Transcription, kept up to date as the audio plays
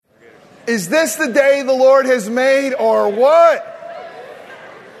Is this the day the Lord has made or what?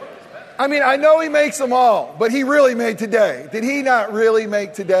 I mean, I know he makes them all, but he really made today. Did he not really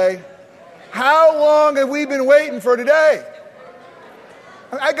make today? How long have we been waiting for today?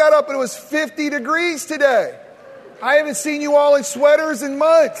 I got up and it was 50 degrees today. I haven't seen you all in sweaters in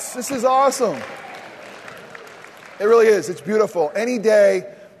months. This is awesome. It really is. It's beautiful. Any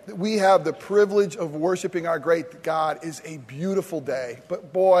day that we have the privilege of worshiping our great God is a beautiful day.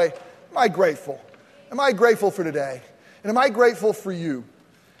 But boy, am I grateful. Am I grateful for today? And am I grateful for you?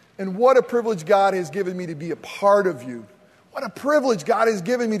 And what a privilege God has given me to be a part of you. What a privilege God has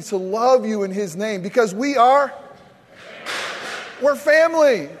given me to love you in his name. Because we're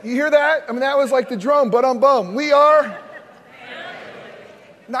family. You hear that? I mean, that was like the drum, but bum. We are.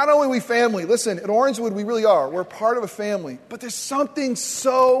 Not only are we family, listen, at Orangewood we really are. We're part of a family. But there's something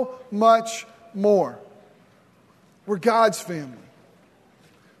so much more. We're God's family.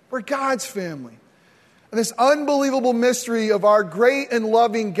 We're God's family. And this unbelievable mystery of our great and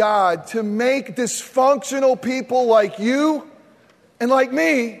loving God to make dysfunctional people like you and like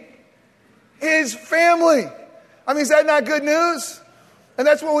me his family. I mean, is that not good news? And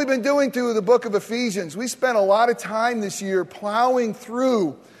that's what we've been doing through the book of Ephesians. We spent a lot of time this year plowing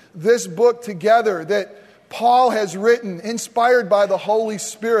through this book together that Paul has written, inspired by the Holy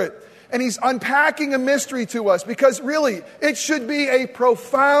Spirit. And he's unpacking a mystery to us because really, it should be a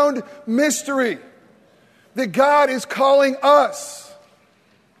profound mystery that God is calling us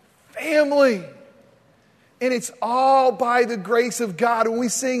family. And it's all by the grace of God. When we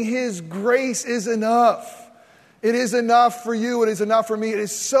sing his grace is enough, it is enough for you, it is enough for me. It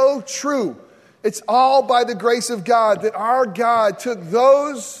is so true. It's all by the grace of God that our God took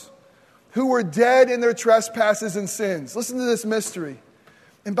those who were dead in their trespasses and sins. Listen to this mystery.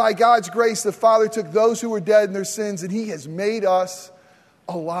 And by God's grace, the Father took those who were dead in their sins, and he has made us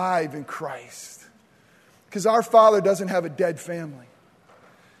alive in Christ. Because our Father doesn't have a dead family.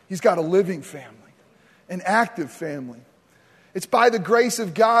 He's got a living family, an active family. It's by the grace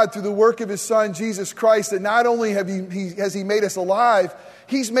of God through the work of his Son, Jesus Christ, that not only has he made us alive,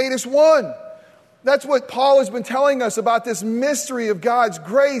 he's made us one. That's what Paul has been telling us about this mystery of God's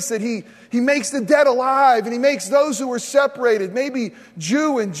grace, that he makes the dead alive and he makes those who were separated, maybe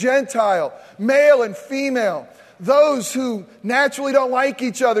Jew and Gentile, male and female, those who naturally don't like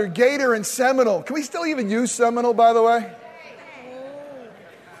each other, Gator and Seminole. Can we still even use Seminole, by the way?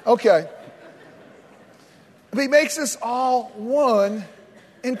 Okay. But he makes us all one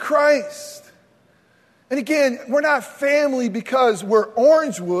in Christ. And again, we're not family because we're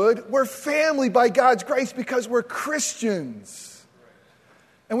Orangewood. We're family by God's grace because we're Christians.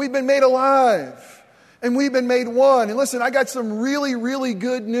 And we've been made alive. And we've been made one. And listen, I got some really, really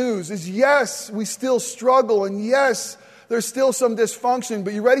good news. Is yes, we still struggle. And yes, there's still some dysfunction.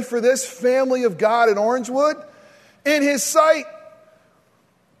 But you ready for this? Family of God in Orangewood? In his sight,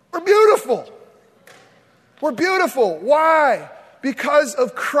 we're beautiful. We're beautiful. Why? Because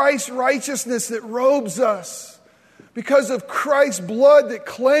of Christ's righteousness that robes us. Because of Christ's blood that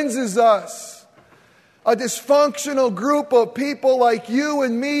cleanses us. A dysfunctional group of people like you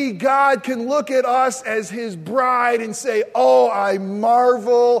and me, God can look at us as his bride and say, oh, I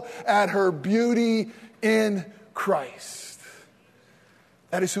marvel at her beauty in Christ.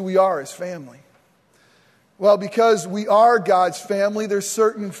 That is who we are as family. Well, because we are God's family, there's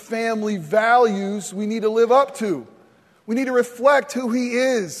certain family values we need to live up to. We need to reflect who he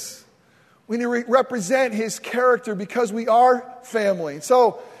is. We need to represent his character because we are family.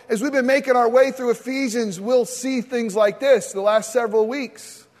 So, as we've been making our way through Ephesians, we'll see things like this the last several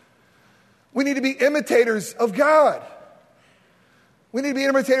weeks. We need to be imitators of God. We need to be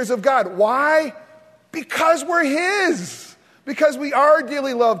imitators of God. Why? Because we're his. Because we are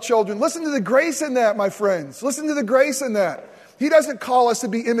dearly loved children. Listen to the grace in that, my friends. Listen to the grace in that. He doesn't call us to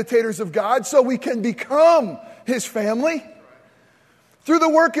be imitators of God so we can become his family. Through the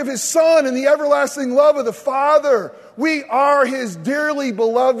work of his Son and the everlasting love of the Father, we are his dearly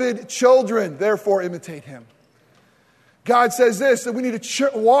beloved children. Therefore, imitate him. God says this, that we need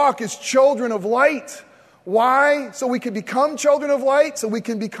to walk as children of light. Why? So we can become children of light? So we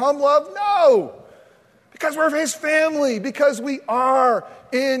can become love? No. Because we're his family. Because we are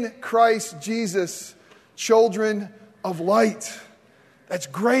in Christ Jesus, children of light. That's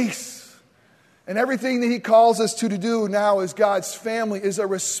grace. And everything that he calls us to do now as God's family is a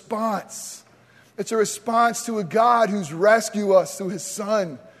response. It's a response to a God who's rescued us through his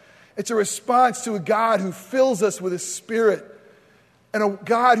Son. It's a response to a God who fills us with his Spirit. And a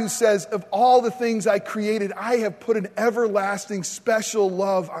God who says, of all the things I created, I have put an everlasting special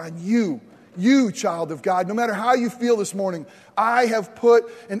love on you You, child of God, no matter how you feel this morning, I have put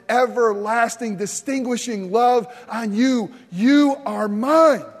an everlasting, distinguishing love on you. You are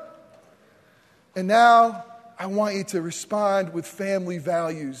mine. And now I want you to respond with family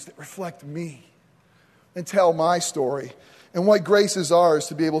values that reflect me and tell my story. And what grace is ours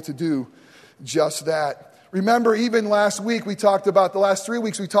to be able to do just that. Remember, even last week the last 3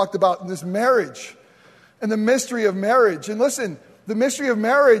 weeks we talked about this marriage and the mystery of marriage. And listen, the mystery of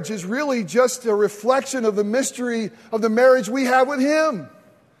marriage is really just a reflection of the mystery of the marriage we have with Him.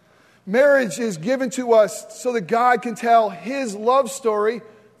 Marriage is given to us so that God can tell His love story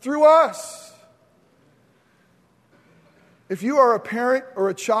through us. If you are a parent or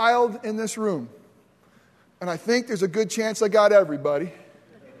a child in this room, and I think there's a good chance I got everybody.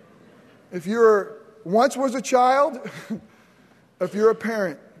 If you're once was a child, if you're a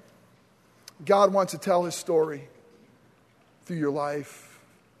parent, God wants to tell His story through your life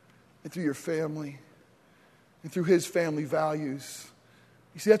and through your family and through His family values.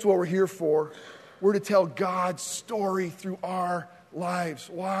 You see, that's what we're here for. We're to tell God's story through our lives.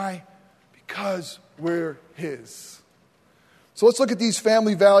 Why? Because we're His. So let's look at these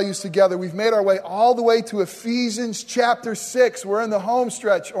family values together. We've made our way all the way to Ephesians chapter 6. We're in the home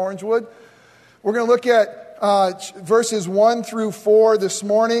stretch, Orangewood. We're going to look at verses 1 through 4 this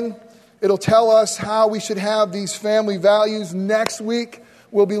morning. It'll tell us how we should have these family values. Next week,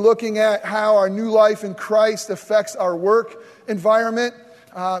 we'll be looking at how our new life in Christ affects our work environment.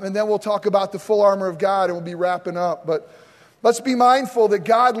 And then we'll talk about the full armor of God, and we'll be wrapping up. But let's be mindful that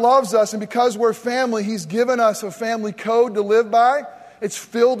God loves us, and because we're family, He's given us a family code to live by. It's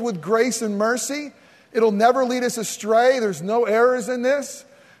filled with grace and mercy. It'll never lead us astray. There's no errors in this.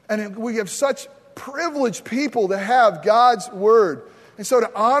 And we have such privileged people to have God's Word. And so to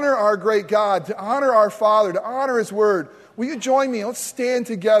honor our great God, to honor our Father, to honor His Word, will you join me? Let's stand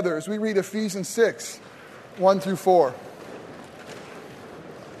together as we read Ephesians 6, 1 through 4.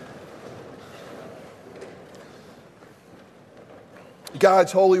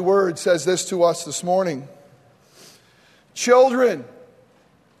 God's holy word says this to us this morning. Children,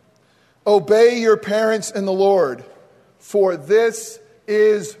 obey your parents in the Lord, for this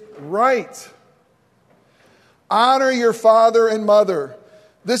is right. Honor your father and mother.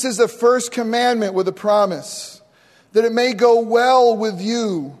 This is the first commandment with a promise, that it may go well with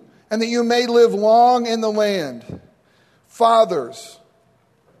you and that you may live long in the land. Fathers,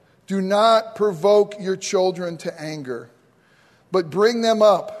 do not provoke your children to anger, but bring them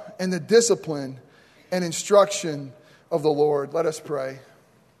up in the discipline and instruction of the Lord. Let us pray.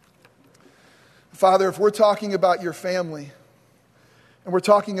 Father, if we're talking about your family, and we're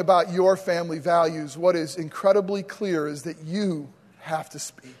talking about your family values, what is incredibly clear is that you have to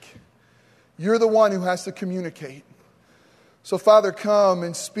speak. You're the one who has to communicate. So, Father, come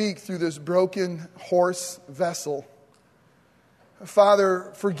and speak through this broken, hoarse vessel.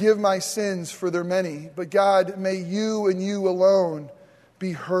 Father, forgive my sins, for they're many. But God, may you and you alone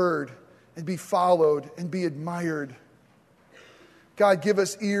be heard and be followed and be admired. God, give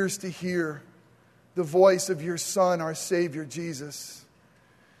us ears to hear the voice of your Son, our Savior, Jesus.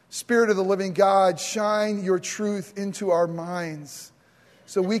 Spirit of the living God, shine your truth into our minds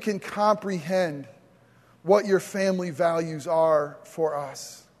so we can comprehend what your family values are for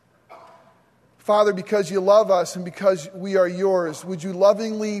us. Father, because you love us and because we are yours, would you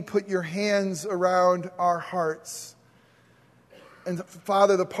lovingly put your hands around our hearts? And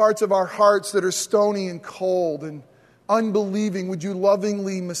Father, the parts of our hearts that are stony and cold and unbelieving, would you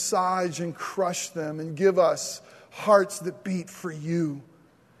lovingly massage and crush them and give us hearts that beat for you?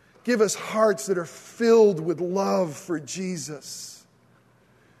 Give us hearts that are filled with love for Jesus.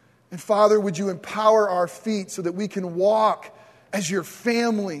 And Father, would you empower our feet so that we can walk as your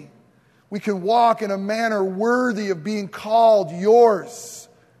family. We can walk in a manner worthy of being called yours,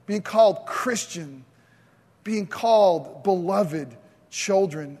 being called Christian, being called beloved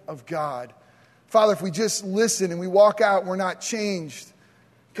children of God. Father, if we just listen and we walk out, we're not changed.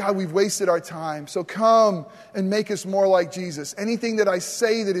 God, we've wasted our time. So come and make us more like Jesus. Anything that I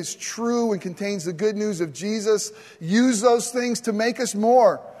say that is true and contains the good news of Jesus, use those things to make us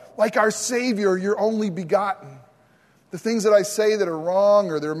more like our Savior, your only begotten. The things that I say that are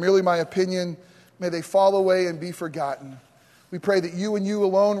wrong or that are merely my opinion, may they fall away and be forgotten. We pray that you and you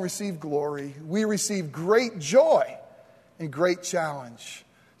alone receive glory. We receive great joy and great challenge.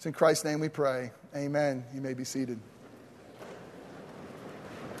 It's in Christ's name we pray. Amen. You may be seated.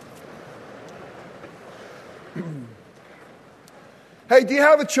 Hey, do you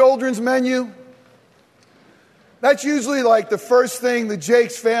have a children's menu? That's usually like the first thing the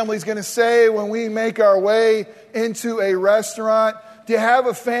Jakes family is going to say when we make our way into a restaurant. do you have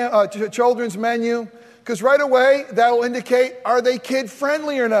a children's menu? Because right away, that will indicate, are they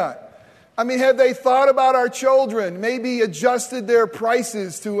kid-friendly or not? I mean, have they thought about our children? Maybe adjusted their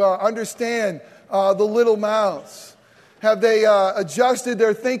prices to understand the little mouths? Have they adjusted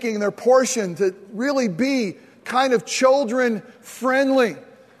their thinking, their portion to really be kind of children-friendly?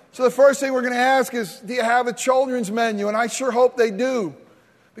 So the first thing we're going to ask is, do you have a children's menu? And I sure hope they do.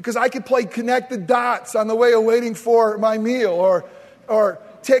 Because I could play connect the dots on the way of waiting for my meal, or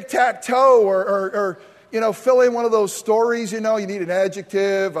tic-tac-toe, or fill in one of those stories, you need an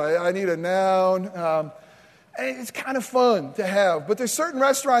adjective, I need a noun. And it's kind of fun to have. But there's certain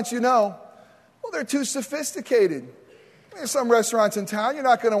restaurants, they're too sophisticated. There's some restaurants in town, you're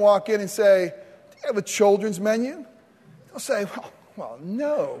not going to walk in and say, do you have a children's menu? They'll say, well,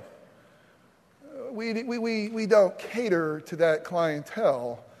 no. We don't cater to that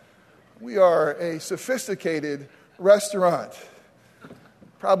clientele. We are a sophisticated restaurant.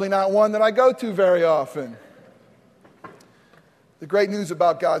 Probably not one that I go to very often. The great news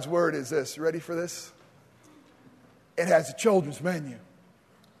about God's Word is this. You ready for this? It has a children's menu.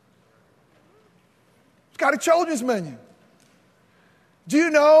 It's got a children's menu. Do you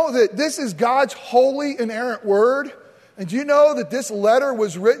know that this is God's holy, inerrant Word? And do you know that this letter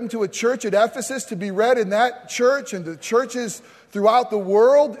was written to a church at Ephesus to be read in that church and to churches throughout the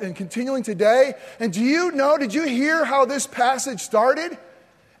world and continuing today? And did you hear how this passage started?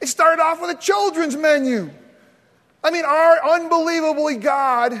 It started off with a children's menu. I mean, our unbelievably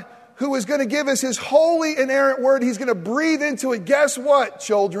God, who is going to give us his holy, inerrant word, he's going to breathe into it. Guess what,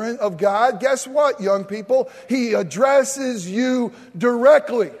 children of God? Guess what, young people? He addresses you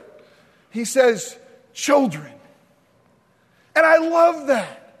directly. He says, children. And I love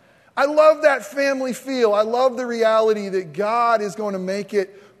that. I love that family feel. I love the reality that God is going to make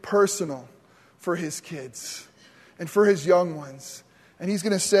it personal for his kids and for his young ones. And he's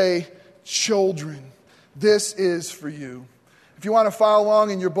going to say, children, this is for you. If you want to follow along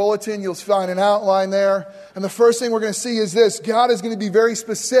in your bulletin, you'll find an outline there. And the first thing we're going to see is this. God is going to be very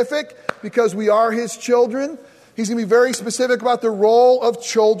specific because we are his children. He's going to be very specific about the role of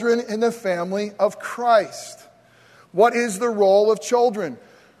children in the family of Christ. What is the role of children?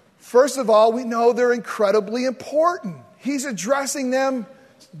 First of all, we know they're incredibly important. He's addressing them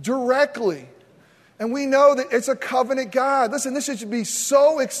directly. And we know that it's a covenant God. Listen, this should be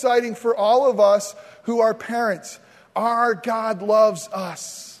so exciting for all of us who are parents. Our God loves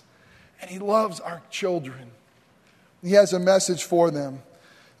us, and he loves our children. He has a message for them.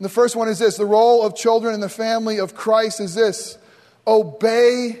 And the first one is this. The role of children in the family of Christ is this.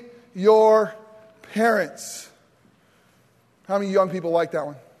 Obey your parents. How many young people like that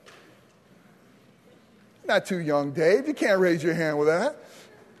one? Not too young, Dave. You can't raise your hand with that.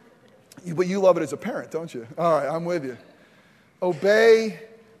 But you love it as a parent, don't you? All right, I'm with you. Obey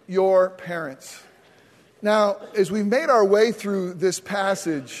your parents. Now, as we made our way through this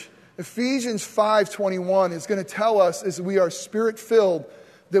passage, Ephesians 5:21 is going to tell us, as we are spirit-filled,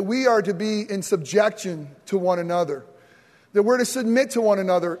 that we are to be in subjection to one another, that we're to submit to one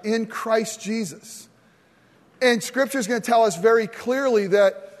another in Christ Jesus. And Scripture is going to tell us very clearly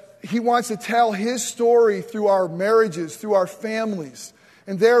that he wants to tell his story through our marriages, through our families.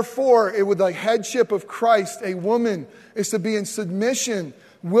 And therefore, with the headship of Christ, a woman is to be in submission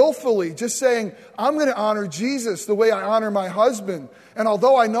willfully, just saying, I'm going to honor Jesus the way I honor my husband. And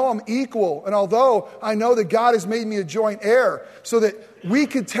although I know I'm equal, and although I know that God has made me a joint heir, so that we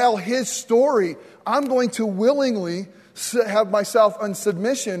could tell his story, I'm going to willingly have myself in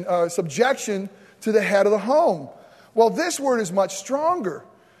subjection to the head of the home. Well, this word is much stronger.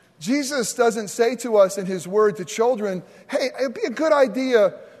 Jesus doesn't say to us in his word to children, hey, it'd be a good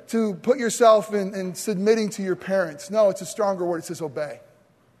idea to put yourself in submitting to your parents. No, it's a stronger word. It says obey.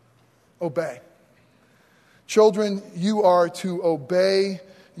 Obey. Children, you are to obey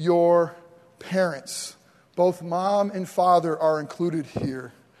your parents. Both mom and father are included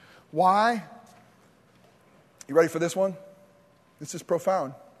here. Why? You ready for this one? This is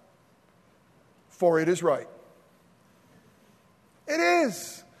profound. For it is right. It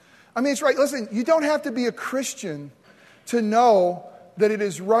is. I mean, it's right. Listen, you don't have to be a Christian to know that it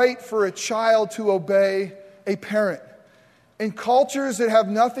is right for a child to obey a parent. In cultures that have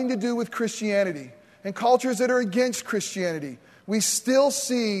nothing to do with Christianity, in cultures that are against Christianity, we still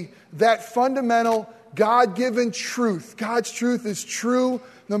see that fundamental God-given truth. God's truth is true,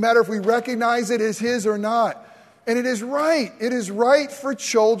 no matter if we recognize it as his or not. And it is right. It is right for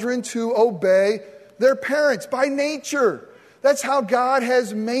children to obey their parents by nature. That's how God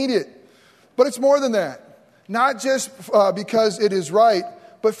has made it. But it's more than that. Not just because it is right,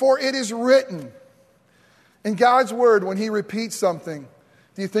 but for it is written. In God's word, when he repeats something,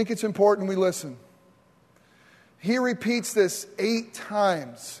 do you think it's important we listen? He repeats this 8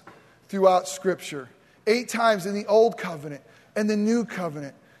 times throughout Scripture. 8 times in the Old Covenant and the New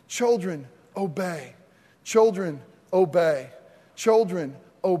Covenant. Children, obey. Children, obey. Children,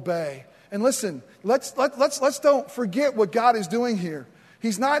 obey. And listen, let's don't forget what God is doing here.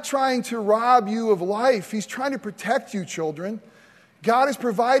 He's not trying to rob you of life. He's trying to protect you, children. God has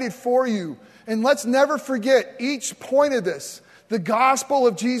provided for you. And let's never forget each point of this, the gospel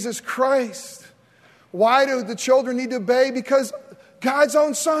of Jesus Christ. Why do the children need to obey? Because God's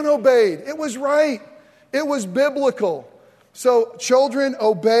own Son obeyed. It was right. It was biblical. So children,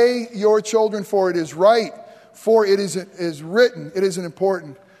 obey your children, for it is right, for it is written. It is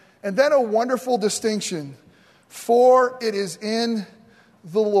important. And then a wonderful distinction, for it is in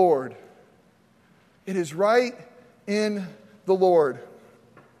the Lord. It is right in the Lord.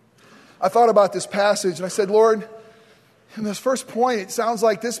 I thought about this passage and I said, Lord, in this first point, it sounds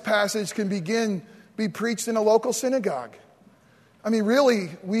like this passage can be preached in a local synagogue. I mean, really,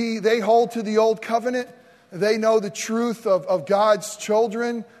 they hold to the old covenant. They know the truth of God's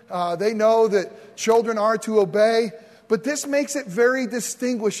children. They know that children are to obey. But this makes it very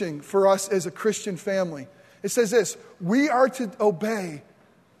distinguishing for us as a Christian family. It says this, we are to obey.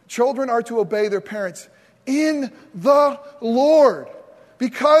 Children are to obey their parents in the Lord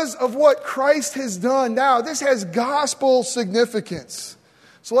because of what Christ has done. Now, this has gospel significance.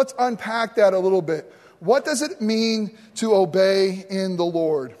 So let's unpack that a little bit. What does it mean to obey in the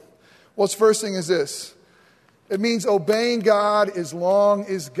Lord? Well, the first thing is this. It means obeying God as long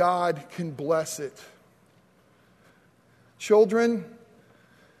as God can bless it. Children,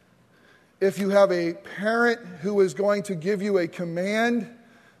 if you have a parent who is going to give you a command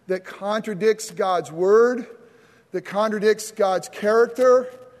that contradicts God's word, that contradicts God's character,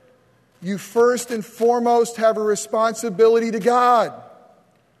 you first and foremost have a responsibility to God.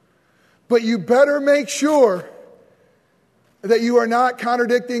 But you better make sure that you are not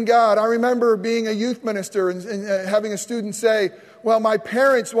contradicting God. I remember being a youth minister and having a student say, well, my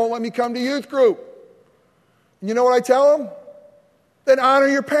parents won't let me come to youth group. And you know what I tell them? Then honor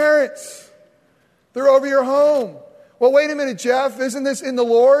your parents. They're over your home. Well, wait a minute, Jeff. Isn't this in the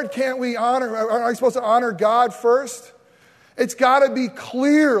Lord? Can't we honor? Are I supposed to honor God first? It's got to be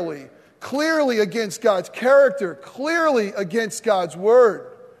clearly against God's character, clearly against God's word.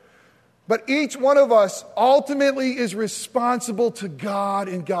 But each one of us ultimately is responsible to God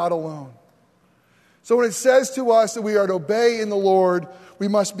and God alone. So when it says to us that we are to obey in the Lord, we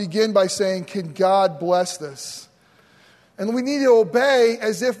must begin by saying, can God bless this? And we need to obey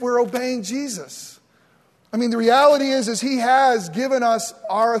as if we're obeying Jesus. I mean, the reality is he has given us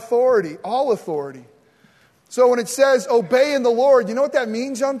our authority, all authority. So when it says obey in the Lord, you know what that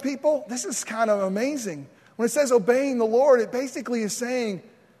means, young people? This is kind of amazing. When it says obeying the Lord, it basically is saying,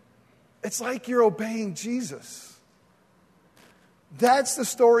 it's like you're obeying Jesus. That's the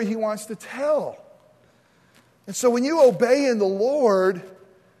story he wants to tell. And so when you obey in the Lord,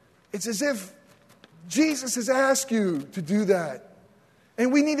 it's as if Jesus has asked you to do that.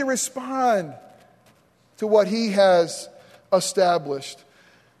 And we need to respond to what he has established.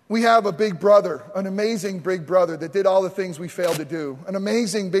 We have a big brother, an amazing big brother that did all the things we failed to do. An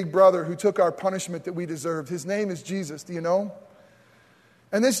amazing big brother who took our punishment that we deserved. His name is Jesus. Do you know?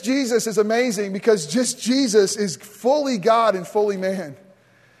 And this Jesus is amazing because just Jesus is fully God and fully man.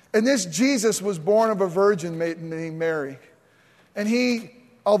 And this Jesus was born of a virgin named Mary. And he,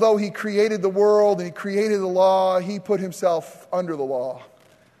 although he created the world and he created the law, he put himself under the law.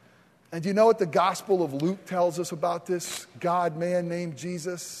 And do you know what the Gospel of Luke tells us about this God-man named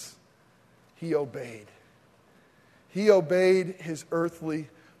Jesus? He obeyed. He obeyed his earthly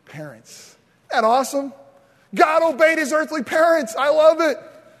parents. Isn't that awesome? God obeyed his earthly parents. I love it.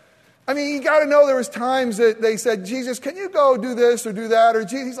 I mean, you got to know there was times that they said, Jesus, can you go do this or do that? Or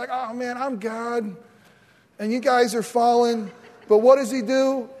Jesus, he's like, oh man, I'm God. And you guys are fallen. But what does he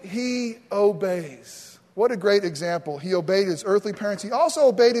do? He obeys. What a great example. He obeyed his earthly parents. He also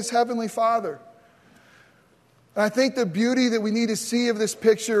obeyed his heavenly Father. And I think the beauty that we need to see of this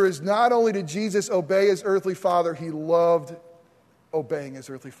picture is not only did Jesus obey his earthly Father, he loved obeying his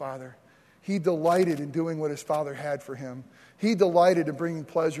earthly Father. He delighted in doing what his Father had for him. He delighted in bringing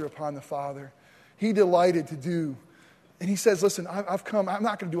pleasure upon the Father. He delighted to do. And he says, listen, I've come. I'm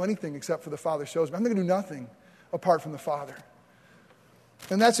not going to do anything except for the Father shows me. I'm not going to do nothing apart from the Father.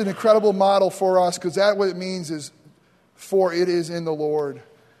 And that's an incredible model for us because that what it means is, for it is in the Lord.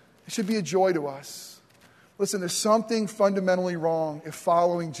 It should be a joy to us. Listen, there's something fundamentally wrong if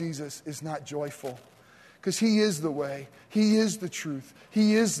following Jesus is not joyful. Because he is the way. He is the truth.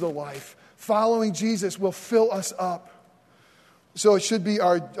 He is the life. Following Jesus will fill us up. So it should be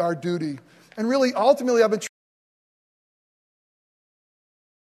our duty. And really, ultimately, I've been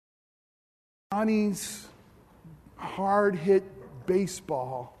Johnny's hard-hit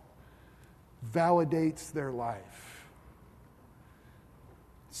baseball validates their life.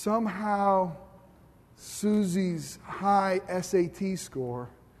 Somehow, Susie's high SAT score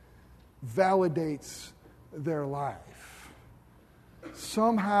validates their life.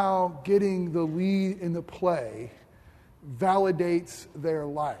 Somehow, getting the lead in the play validates their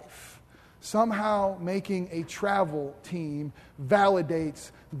life. Somehow, making a travel team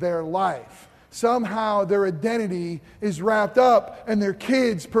validates their life. Somehow their identity is wrapped up in their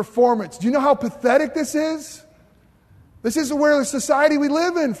kids' performance. Do you know how pathetic this is? This is where the society we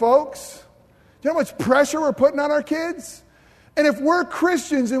live in, folks. Do you know how much pressure we're putting on our kids? And if we're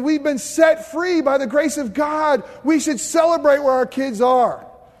Christians and we've been set free by the grace of God, we should celebrate where our kids are.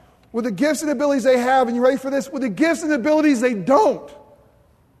 With the gifts and abilities they have, and you ready for this? With the gifts and abilities they don't.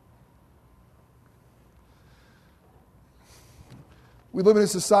 We live in a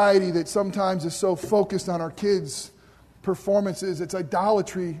society that sometimes is so focused on our kids' performances. It's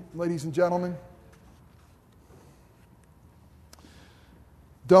idolatry, ladies and gentlemen.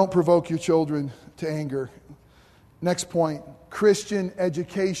 Don't provoke your children to anger. Next point, Christian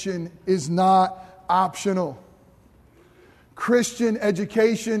education is not optional. Christian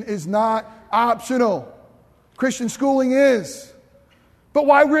education is not optional. Christian schooling is. But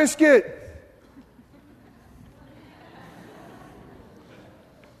why risk it?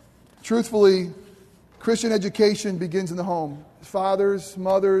 Truthfully, Christian education begins in the home. Fathers,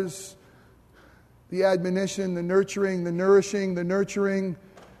 mothers, the admonition, the nurturing, the nourishing, the nurturing,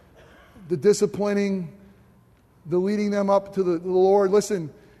 the disciplining, the leading them up to the Lord.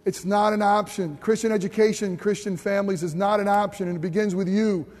 Listen, it's not an option. Christian education, Christian families is not an option, and it begins with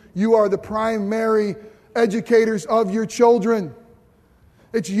you. You are the primary educators of your children.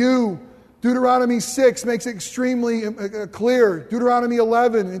 It's you. Deuteronomy 6 makes it extremely clear. Deuteronomy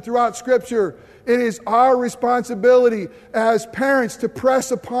 11 and throughout Scripture, it is our responsibility as parents to press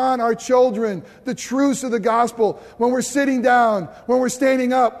upon our children the truths of the gospel. When we're sitting down, when we're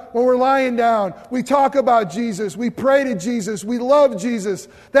standing up, when we're lying down, we talk about Jesus, we pray to Jesus, we love Jesus.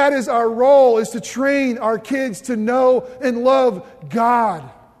 That is our role, is to train our kids to know and love God.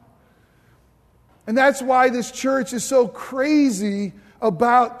 And that's why this church is so crazy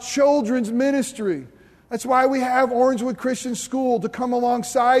about children's ministry. That's why we have Orangewood Christian School to come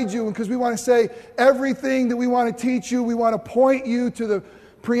alongside you, because we want to say everything that we want to teach you, we want to point you to the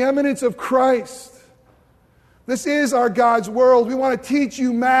preeminence of Christ. This is our God's world. We want to teach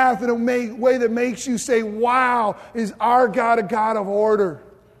you math in a way that makes you say, wow, is our God a God of order?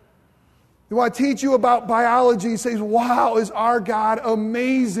 We want to teach you about biology and say, wow, is our God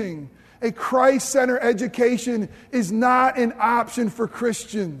amazing? A Christ-centered education is not an option for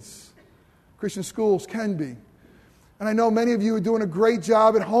Christians. Christian schools can be. And I know many of you are doing a great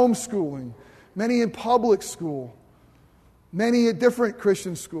job at homeschooling, many in public school, many at different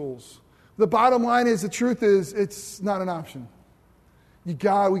Christian schools. The bottom line is, the truth is, it's not an option. We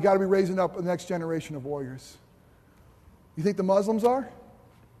got to be raising up the next generation of warriors. You think the Muslims are?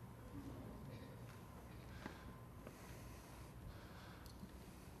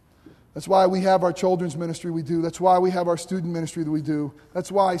 That's why we have our children's ministry we do. That's why we have our student ministry that we do. That's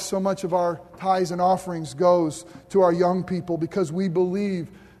why so much of our tithes and offerings goes to our young people, because we believe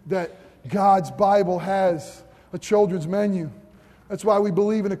that God's Bible has a children's menu. That's why we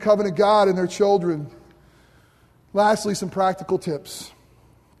believe in a covenant God and their children. Lastly, some practical tips.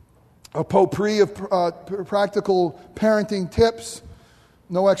 A potpourri of practical parenting tips.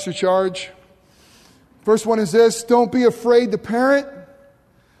 No extra charge. First one is this: don't be afraid to parent.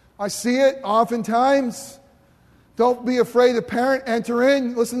 I see it oftentimes. Don't be afraid to parent. Enter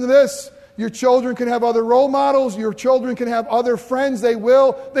in. Listen to this. Your children can have other role models. Your children can have other friends. They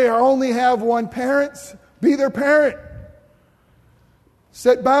will. They only have one parent. Be their parent.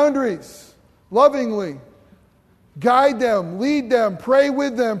 Set boundaries lovingly. Guide them. Lead them. Pray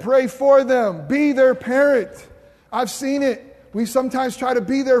with them. Pray for them. Be their parent. I've seen it. We sometimes try to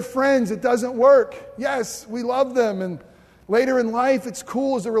be their friends. It doesn't work. Yes, we love them, and later in life, it's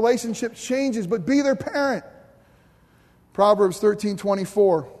cool as the relationship changes, but be their parent. Proverbs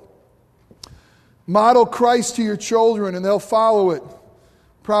 13:24. Model Christ to your children, and they'll follow it.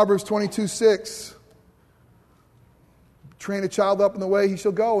 Proverbs 22:6. Train a child up in the way he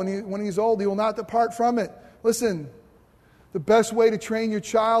shall go, and when he's old, he will not depart from it. Listen, the best way to train your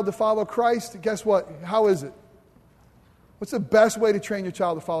child to follow Christ, guess what? How is it? What's the best way to train your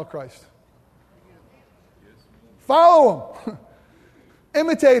child to follow Christ? Follow him.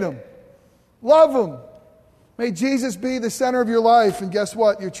 Imitate him. Love them. May Jesus be the center of your life, and guess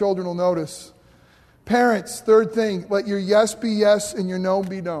what? Your children will notice. Parents, third thing, let your yes be yes and your no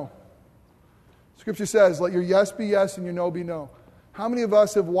be no. Scripture says, let your yes be yes and your no be no. How many of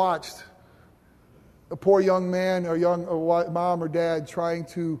us have watched a poor young man or mom or dad trying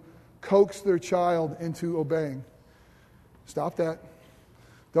to coax their child into obeying? Stop that.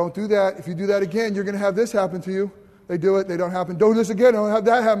 Don't do that. If you do that again, you're going to have this happen to you. They do it, they don't happen. Don't do this again, don't have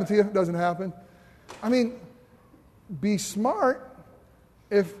that happen to you. It doesn't happen. I mean, be smart.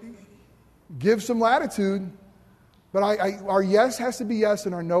 Give some latitude, but our yes has to be yes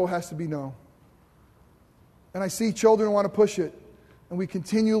and our no has to be no. And I see children want to push it, and we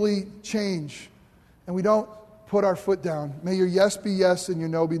continually change, and we don't put our foot down. May your yes be yes and your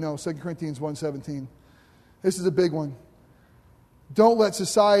no be no. 2 Corinthians 1:17. This is a big one. Don't let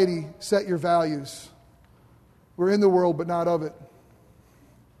society set your values. We're in the world, but not of it.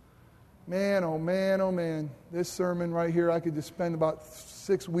 Man, oh man, oh man. This sermon right here, I could just spend about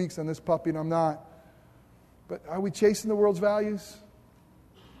 6 weeks on this puppy, and I'm not. But are we chasing the world's values?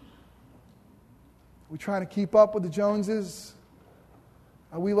 Are we trying to keep up with the Joneses?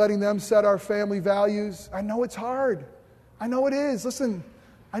 Are we letting them set our family values? I know it's hard. I know it is. Listen,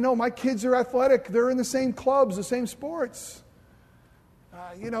 I know my kids are athletic. They're in the same clubs, the same sports.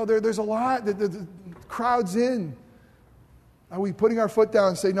 There's a lot. The crowd's in. Are we putting our foot down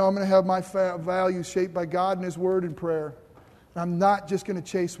and say, no, I'm going to have my values shaped by God and His Word and prayer. And I'm not just going to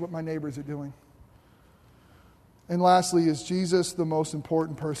chase what my neighbors are doing. And lastly, is Jesus the most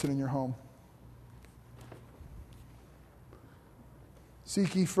important person in your home?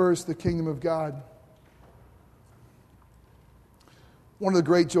 Seek ye first the kingdom of God. One of the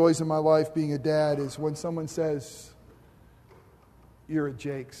great joys in my life being a dad is when someone says, you're a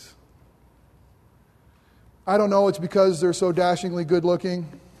Jakes. I don't know, it's because they're so dashingly good looking.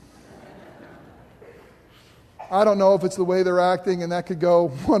 I don't know if it's the way they're acting, and that could go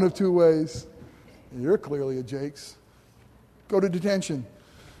one of two ways. You're clearly a Jakes. Go to detention.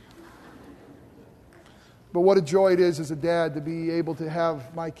 But what a joy it is as a dad to be able to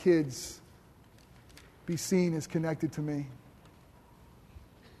have my kids be seen as connected to me.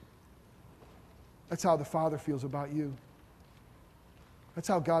 That's how the Father feels about you. That's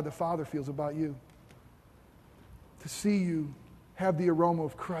how God the Father feels about you. To see you have the aroma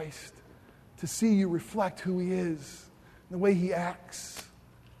of Christ. To see you reflect who He is, the way He acts.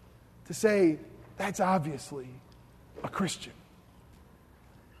 To say, that's obviously a Christian.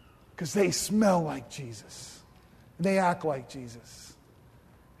 Because they smell like Jesus. And they act like Jesus.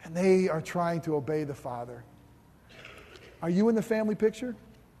 And they are trying to obey the Father. Are you in the family picture?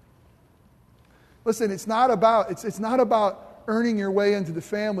 Listen, it's not about earning your way into the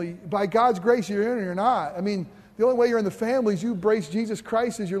family. By God's grace, you're in or you're not. I mean, the only way you're in the family is you embrace Jesus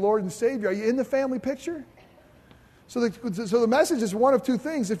Christ as your Lord and Savior. Are you in the family picture? So the message is one of two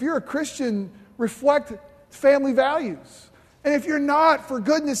things. If you're a Christian, reflect family values. And if you're not, for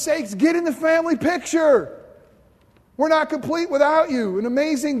goodness sakes, get in the family picture. We're not complete without you. An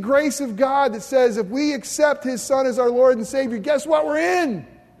amazing grace of God that says if we accept His Son as our Lord and Savior, guess what? We're in.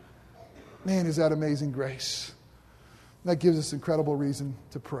 Man, is that amazing grace. That gives us incredible reason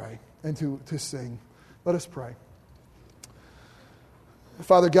to pray and to sing. Let us pray.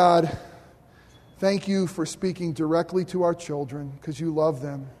 Father God, thank you for speaking directly to our children because you love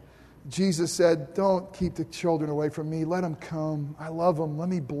them. Jesus said, don't keep the children away from me. Let them come. I love them. Let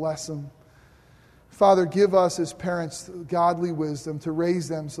me bless them. Father, give us as parents godly wisdom to raise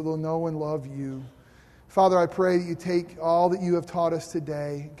them so they'll know and love you. Father, I pray that you take all that you have taught us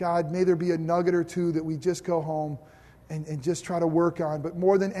today. God, may there be a nugget or two that we just go home and just try to work on. But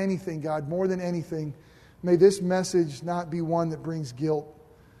more than anything, God, more than anything, may this message not be one that brings guilt.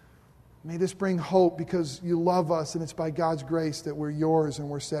 May this bring hope because you love us and it's by God's grace that we're yours and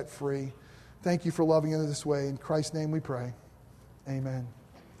we're set free. Thank you for loving us this way. In Christ's name we pray. Amen.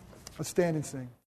 Let's stand and sing.